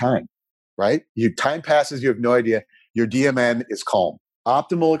about time, right? Time passes, you have no idea. Your DMN is calm.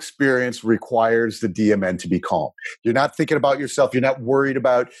 Optimal experience requires the DMN to be calm. You're not thinking about yourself. You're not worried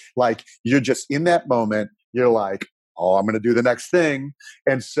about, you're just in that moment. You're like, oh, I'm going to do the next thing.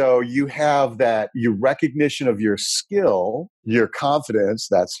 And so you have your recognition of your skill, your confidence,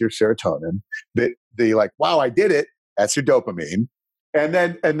 that's your serotonin. The like, wow, I did it. That's your dopamine. And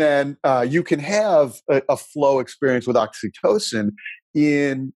then you can have a flow experience with oxytocin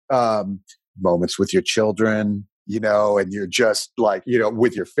in moments with your children, and you're just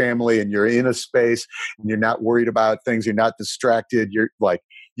with your family, and you're in a space and you're not worried about things. You're not distracted. You're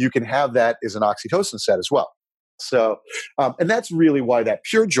you can have that as an oxytocin set as well. So, and that's really why that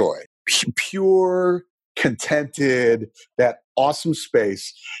pure joy, pure, contented, that awesome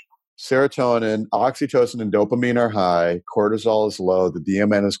space, serotonin, oxytocin, and dopamine are high, cortisol is low, the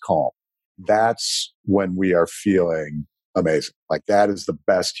DMN is calm. That's when we are feeling amazing. Like, that is the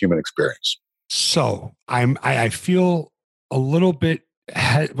best human experience. So I feel a little bit,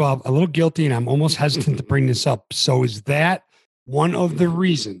 a little guilty, and I'm almost hesitant to bring this up. So is that one of the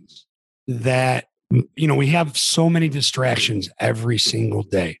reasons that, we have so many distractions every single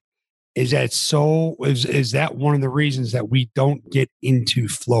day? Is that one of the reasons that we don't get into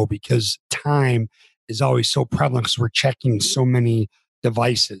flow? Because time is always so prevalent because we're checking so many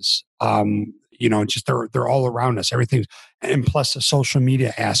devices. Just they're all around us, everything, and plus the social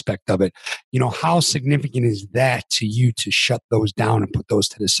media aspect of it. How significant is that to you to shut those down and put those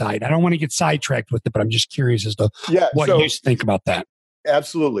to the side? I don't want to get sidetracked with it, but I'm just curious as to what you think about that.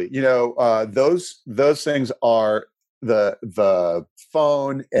 Absolutely. Those things are the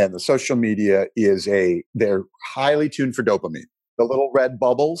phone and the social media they're highly tuned for dopamine. The little red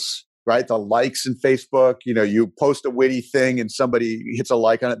bubbles, right? The likes in Facebook, you post a witty thing and somebody hits a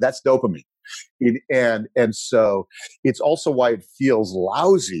like on it. That's dopamine. And so it's also why it feels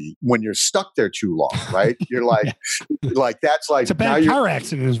lousy when you're stuck there too long, right? You're like, that's like, it's a bad car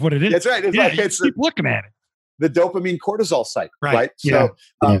accident is what it is. That's right. It's keep looking at it. The dopamine cortisol cycle, right? Yeah.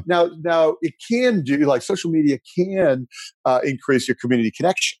 So now it can do, social media can increase your community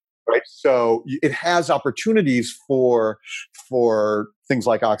connection, right? So it has opportunities for things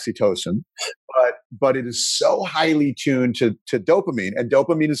like oxytocin, but it is so highly tuned to dopamine, and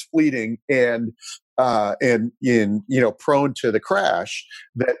dopamine is fleeting and prone to the crash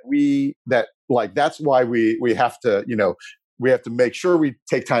that's why we have to make sure we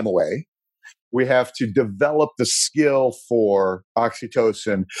take time away. We have to develop the skill for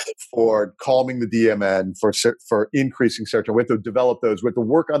oxytocin, for calming the DMN, for increasing serotonin. We have to develop those. We have to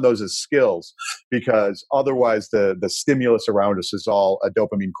work on those as skills, because otherwise the stimulus around us is all a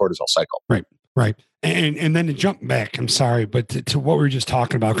dopamine cortisol cycle. Right. Right. And then to jump back, I'm sorry, but to what we were just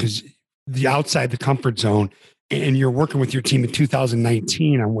talking about, because the outside the comfort zone, and you're working with your team in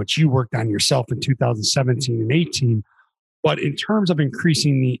 2019 on what you worked on yourself in 2017 and 18. But in terms of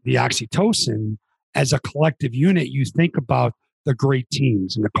increasing the oxytocin as a collective unit, you think about the great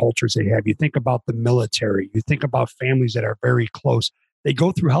teams and the cultures they have. You think about the military. You think about families that are very close. They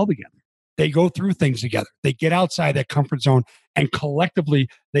go through hell together. They go through things together. They get outside that comfort zone and collectively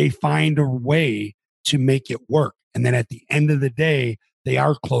they find a way to make it work. And then at the end of the day, they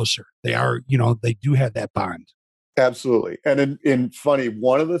are closer. They are, they do have that bond. Absolutely. And in funny,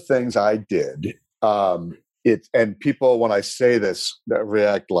 one of the things I did, and people, when I say this,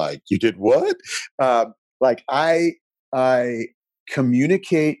 react like, you did what? Like I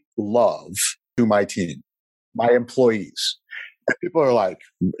communicate love to my team, my employees. And people are like,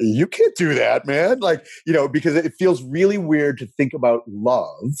 you can't do that, man. Like, because it feels really weird to think about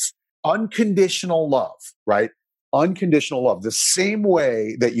love, unconditional love, right? Unconditional love, the same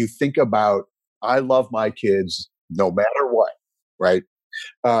way that you think about, I love my kids no matter what, right?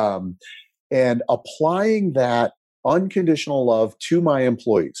 And applying that unconditional love to my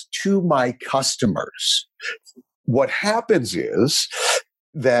employees, to my customers. What happens is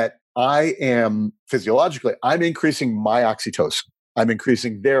that I am physiologically, I'm increasing my oxytocin. I'm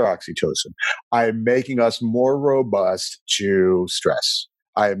increasing their oxytocin. I'm making us more robust to stress.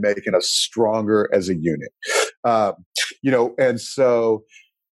 I am making us stronger as a unit. And so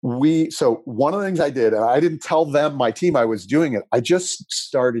one of the things I did, and I didn't tell them, my team, I was doing it. I just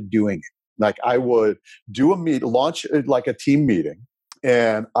started doing it. Like I would do launch like a team meeting,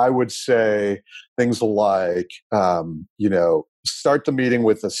 and I would say things like, start the meeting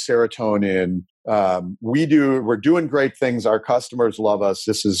with a serotonin. We're doing great things. Our customers love us.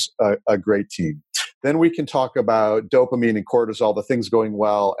 This is a great team. Then we can talk about dopamine and cortisol, the things going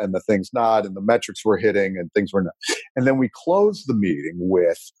well and the things not, and the metrics we're hitting and things we're not. And then we close the meeting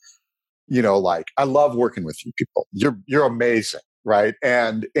with, like, I love working with you people. You're amazing. Right.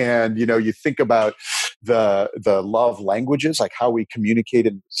 And you think about the love languages, like how we communicate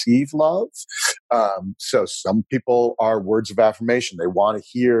and receive love. So some people are words of affirmation. They want to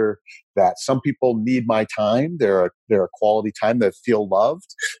hear that. Some people need my time. They're a quality time that feel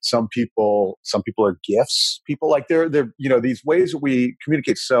loved. Some people are gifts. People, like they're these ways that we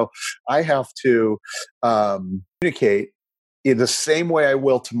communicate. So I have to communicate in the same way I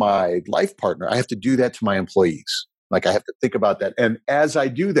will to my life partner. I have to do that to my employees. Like I have to think about that. And as I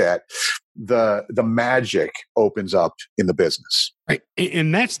do that, the magic opens up in the business. Right.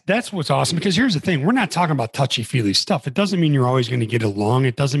 And that's what's awesome, because here's the thing. We're not talking about touchy-feely stuff. It doesn't mean you're always going to get along.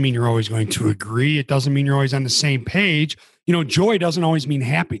 It doesn't mean you're always going to agree. It doesn't mean you're always on the same page. Joy doesn't always mean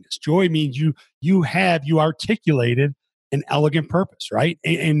happiness. Joy means you articulated an elegant purpose, right?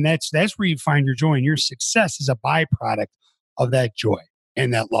 And that's where you find your joy, and your success is a byproduct of that joy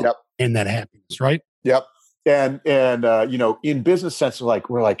and that love and that happiness, right? Yep. And in business sense,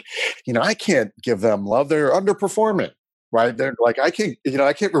 we're like, I can't give them love. They're underperforming, right? They're like, I can't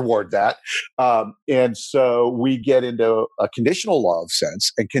reward that. And so we get into a conditional love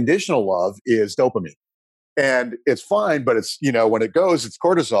sense, and conditional love is dopamine. And it's fine, but it's, when it goes, it's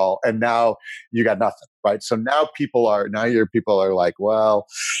cortisol, and now you got nothing, right? So now your people are like, well,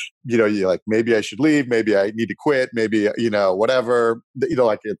 you're like, maybe I should leave, maybe I need to quit, maybe, whatever,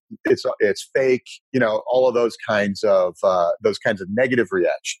 it's fake, all of those kinds of negative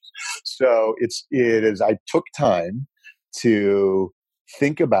reactions. So I took time to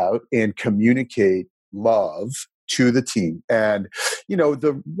think about and communicate love to the team. And,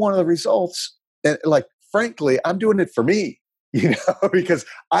 one of the results, and frankly, I'm doing it for me, because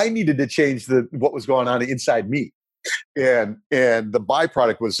I needed to change what was going on inside me. And the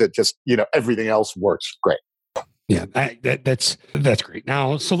byproduct was that just, everything else works great. Yeah, that's great.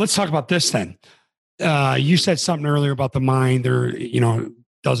 Now, so let's talk about this then. You said something earlier about the mind, or,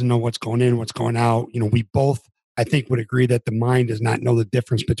 doesn't know what's going in, what's going out. We both, I think, would agree that the mind does not know the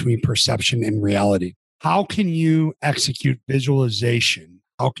difference between perception and reality. How can you execute visualization?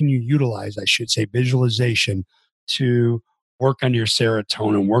 How can you utilize, I should say, visualization to work on your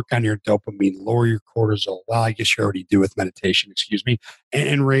serotonin, work on your dopamine, lower your cortisol? Well, I guess you already do with meditation,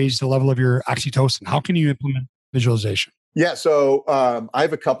 and raise the level of your oxytocin. How can you implement visualization? Yeah, so I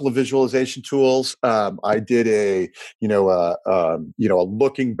have a couple of visualization tools. I did a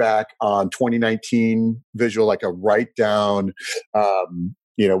looking back on 2019 visual, like a write down,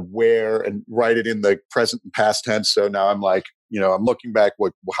 where, and write it in the present and past tense. So now I'm like, I'm looking back,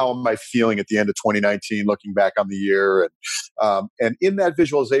 how am I feeling at the end of 2019, looking back on the year. And in that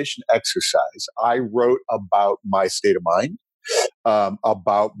visualization exercise, I wrote about my state of mind.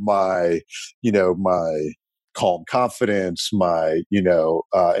 about my, my calm confidence, my,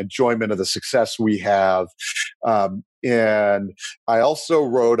 enjoyment of the success we have. And I also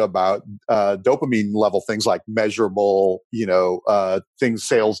wrote about dopamine level things like measurable, things,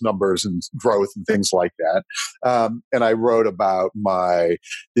 sales numbers and growth and things like that. And I wrote about the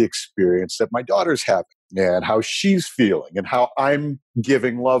experience that my daughter's having and how she's feeling and how I'm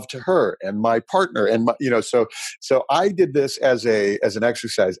giving love to her and my partner. And, so I did this as an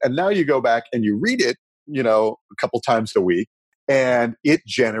exercise. And now you go back and you read it, a couple times a week, and it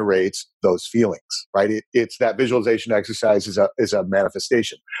generates those feelings, right? It's that visualization exercise is a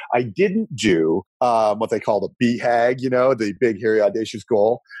manifestation. I didn't do what they call the BHAG, the big, hairy, audacious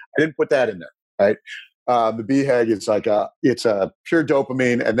goal. I didn't put that in there, right? The BHAG is it's a pure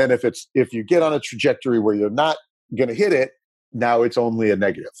dopamine, and then if you get on a trajectory where you're not going to hit it, now it's only a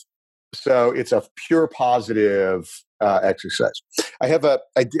negative. So it's a pure positive exercise. I had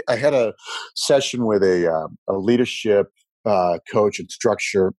a session with a leadership coach and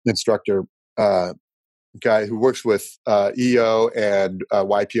instructor guy who works with EO and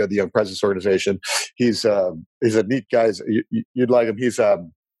YPO, the Young Presidents Organization. He's a neat guy. You'd like him. He's a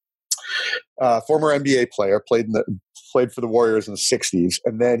former NBA player, played for the Warriors in the 60s,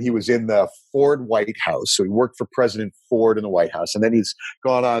 and then he was in the Ford White House. So he worked for President Ford in the White House, and then he's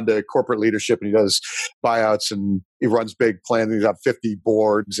gone on to corporate leadership, and he does buyouts, and he runs big plans. He's got 50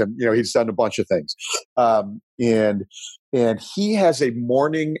 boards, and he's done a bunch of things. And he has a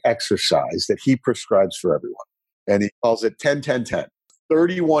morning exercise that he prescribes for everyone, and he calls it 10-10-10.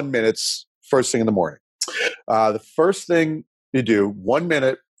 31 minutes first thing in the morning. The first thing you do, 1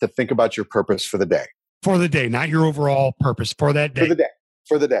 minute to think about your purpose for the day. For the day, not your overall purpose, for that day.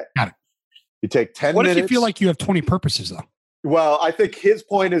 For the day. Got it. You take 10 minutes. What if you feel like you have 20 purposes, though? Well, I think his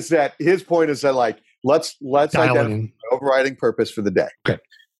point is that like, let's identify an overriding purpose for the day. Okay.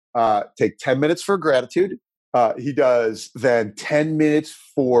 Take 10 minutes for gratitude. He does then 10 minutes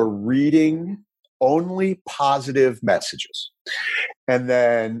for reading only positive messages. And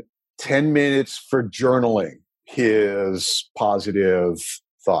then 10 minutes for journaling his positive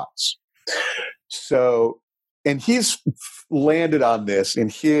thoughts. So, and he's landed on this in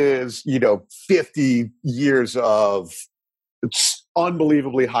his, 50 years of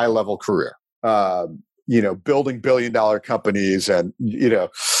unbelievably high level career, building $1 billion companies and,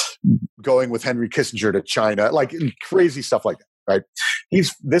 going with Henry Kissinger to China, like crazy stuff like that. Right.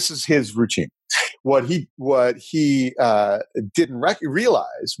 This is his routine. What he didn't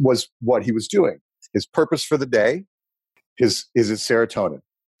realize was what he was doing. His purpose for the day is his serotonin.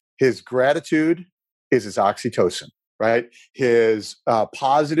 His gratitude is his oxytocin, right? His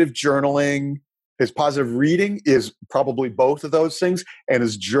positive journaling, his positive reading is probably both of those things. And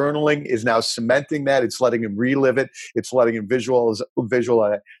his journaling is now cementing that. It's letting him relive it. It's letting him visualize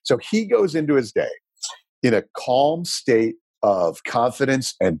it. So he goes into his day in a calm state of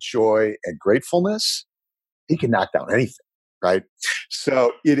confidence and joy and gratefulness. He can knock down anything, right?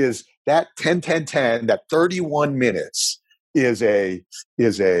 So it is that 10-10-10, that 31 minutes is a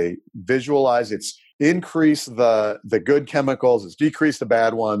visualize. It's increase the good chemicals, it's decrease the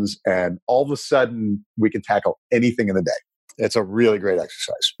bad ones, and all of a sudden we can tackle anything in the day. It's a really great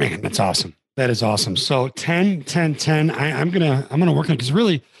exercise. Man, that's awesome. That is awesome. So 10-10-10. I'm gonna work on it, because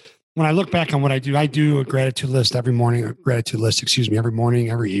really, when I look back on what I do a gratitude list every morning, every morning,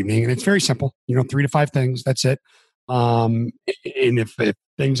 every evening, and it's very simple. 3 to 5 things. That's it. And if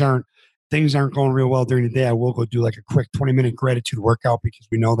things aren't going real well during the day, I will go do like a quick 20-minute gratitude workout, because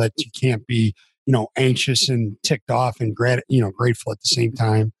we know that you can't be, anxious and ticked off and grateful at the same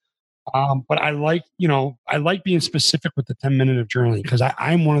time. But I like being specific with the 10-minute of journaling, because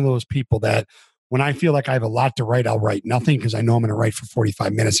I'm one of those people that when I feel like I have a lot to write, I'll write nothing, because I know I'm going to write for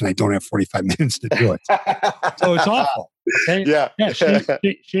 45 minutes and I don't have 45 minutes to do it. So it's awful. Okay. Yeah.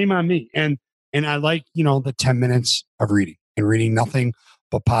 Shame on me. And I like, the 10 minutes of reading nothing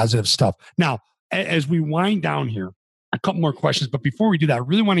but positive stuff. Now, as we wind down here, a couple more questions. But before we do that, I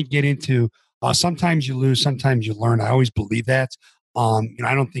really want to get into sometimes you lose, sometimes you learn. I always believe that. I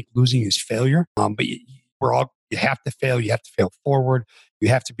don't think losing is failure. But you have to fail. You have to fail forward. You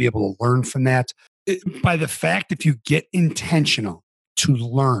have to be able to learn from that. By the fact, if you get intentional to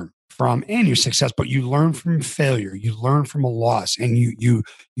learn from and your success, but you learn from failure, you learn from a loss, and you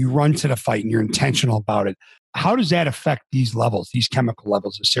run to the fight and you're intentional about it. How does that affect these levels, these chemical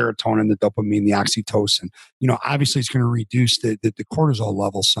levels, the serotonin, the dopamine, the oxytocin? Obviously it's going to reduce the cortisol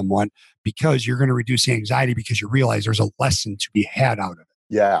level somewhat, because you're going to reduce the anxiety, because you realize there's a lesson to be had out of it.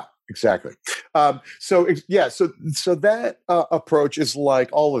 Yeah, exactly. So that approach is like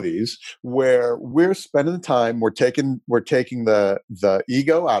all of these, where we're spending the time, we're taking the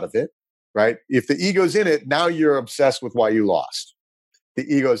ego out of it, right? If the ego's in it, now you're obsessed with why you lost. The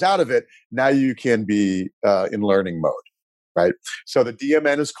ego's out of it, now you can be in learning mode, right? So the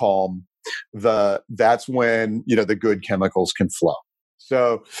DMN is calm. That's when the good chemicals can flow.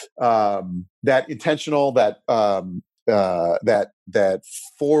 So that intentional, that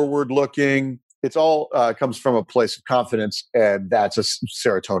forward looking, it's all comes from a place of confidence, and that's a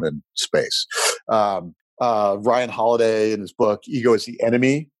serotonin space. Ryan Holiday, in his book "Ego is the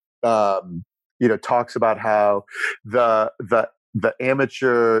Enemy," talks about how the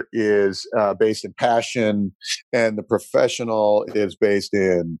amateur is based in passion, and the professional is based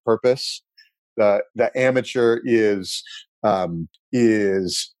in purpose. The amateur is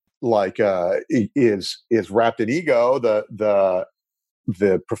like is wrapped in ego.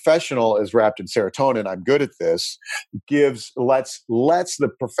 The professional is wrapped in serotonin. I'm good at this. Lets the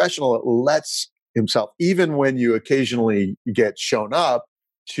professional lets himself, even when you occasionally get shown up,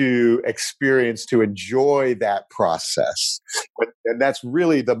 to experience, to enjoy that process. And that's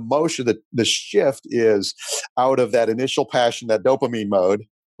really the motion. The shift is out of that initial passion, that dopamine mode,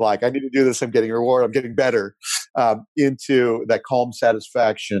 like I need to do this, I'm getting a reward, I'm getting better, into that calm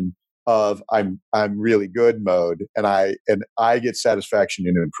satisfaction of I'm really good mode, and I get satisfaction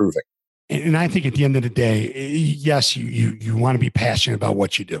in improving. And I think at the end of the day, yes, you want to be passionate about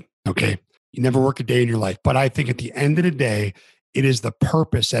what you do. Okay. You never work a day in your life. But I think at the end of the day, it is the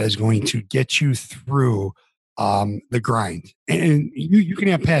purpose that is going to get you through the grind. And you can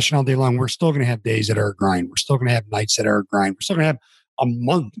have passion all day long. We're still going to have days that are a grind. We're still going to have nights that are a grind. We're still going to have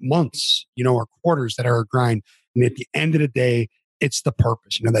months, or quarters that are a grind. And at the end of the day, it's the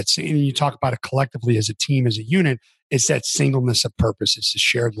purpose. That's, and you talk about it collectively as a team, as a unit. It's that singleness of purpose. It's the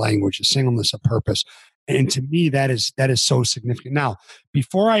shared language, the singleness of purpose. And to me, that is so significant. Now,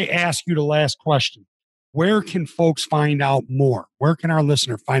 before I ask you the last question, where can folks find out more? Where can our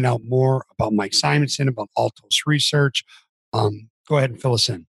listener find out more about Mike Simonsen, about Altos Research? Go ahead and fill us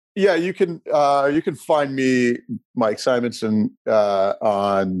in. Yeah, you can find me, Mike Simonsen,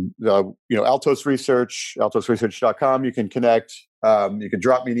 on Altos Research, altosresearch.com. You can connect. You can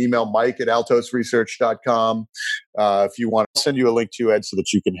drop me an email, mike@altosresearch.com. If you want, I'll send you a link to Ed so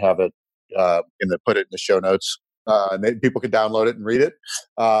that you can have it put it in the show notes. And people can download it and read it.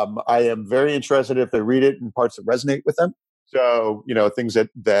 I am very interested if they read it in parts that resonate with them. So, things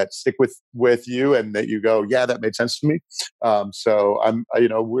that stick with you and that you go, yeah, that made sense to me. So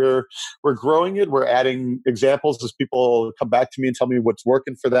we're growing it. We're adding examples as people come back to me and tell me what's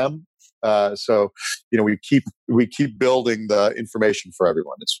working for them. So we keep building the information for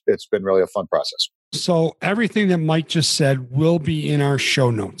everyone. It's been really a fun process. So everything that Mike just said will be in our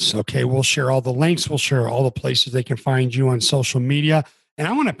show notes. Okay. We'll share all the links. We'll share all the places they can find you on social media. And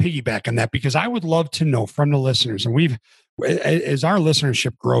I want to piggyback on that because I would love to know from the listeners, and as our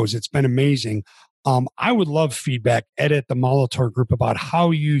listenership grows, it's been amazing. I would love feedback, Ed, at the Molitor Group, about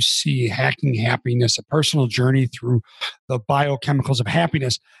how you see hacking happiness, a personal journey through the biochemicals of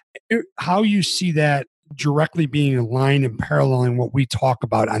happiness, how you see that directly being aligned and paralleling what we talk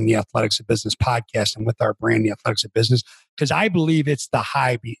about on the Athletics of Business podcast and with our brand, the Athletics of Business, because I believe it's the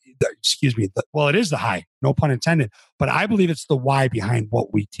high, it is the high, no pun intended, but I believe it's the why behind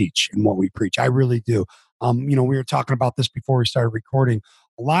what we teach and what we preach. I really do. We were talking about this before we started recording.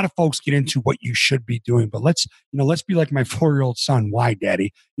 A lot of folks get into what you should be doing, but let's be like my 4-year-old son. Why,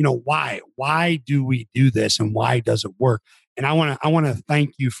 Daddy? Why do we do this, and why does it work? And I want to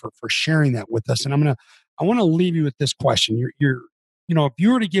thank you for sharing that with us. And I want to leave you with this question. If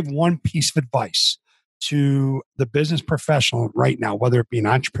you were to give one piece of advice to the business professional right now, whether it be an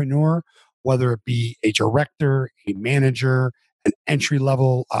entrepreneur, whether it be a director, a manager, an entry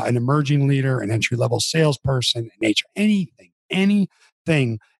level, an emerging leader, an entry level salesperson, an HR,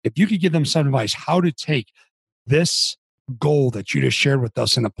 anything, if you could give them some advice, how to take this goal that you just shared with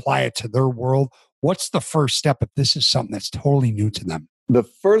us and apply it to their world, what's the first step if this is something that's totally new to them? The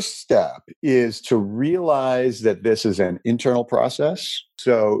first step is to realize that this is an internal process.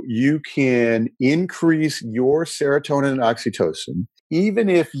 So you can increase your serotonin and oxytocin, even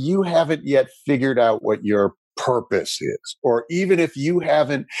if you haven't yet figured out what your purpose is, or even if you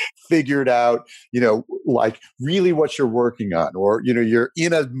haven't figured out, like really what you're working on, or, you're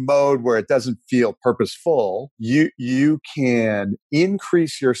in a mode where it doesn't feel purposeful, you can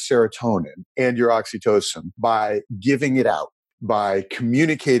increase your serotonin and your oxytocin by giving it out, by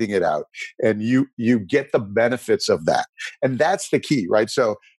communicating it out, and you get the benefits of that. And that's the key, right?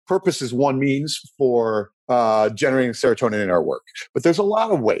 So purpose is one means for generating serotonin in our work, but there's a lot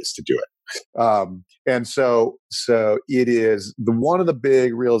of ways to do it. And so it is one of the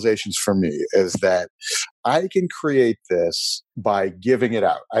big realizations for me is that I can create this by giving it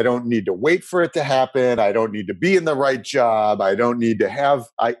out. I don't need to wait for it to happen. I don't need to be in the right job. I don't need to have,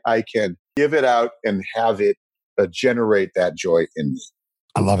 I can give it out and have it generate that joy in me.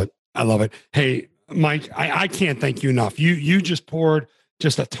 I love it. I love it. Hey, Mike, I can't thank you enough. You just poured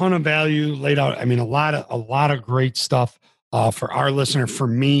just a ton of value, laid out, I mean, a lot of great stuff for our listener, for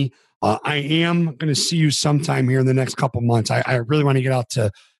me. I am going to see you sometime here in the next couple months. I really want to get out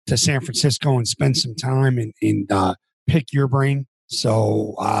to San Francisco and spend some time and pick your brain.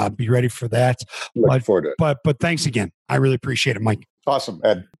 So be ready for that. Look forward to it. But thanks again. I really appreciate it, Mike. Awesome,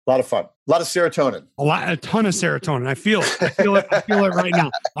 Ed. A lot of fun. A lot of serotonin. A ton of serotonin. I feel it. I feel it right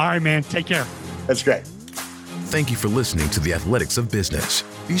now. All right, man. Take care. That's great. Thank you for listening to The Athletics of Business.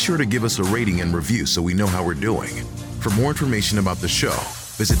 Be sure to give us a rating and review so we know how we're doing. For more information about the show,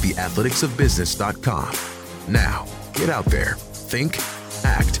 visit theathleticsofbusiness.com. Now, get out there, think,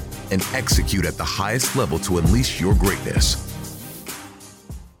 act, and execute at the highest level to unleash your greatness.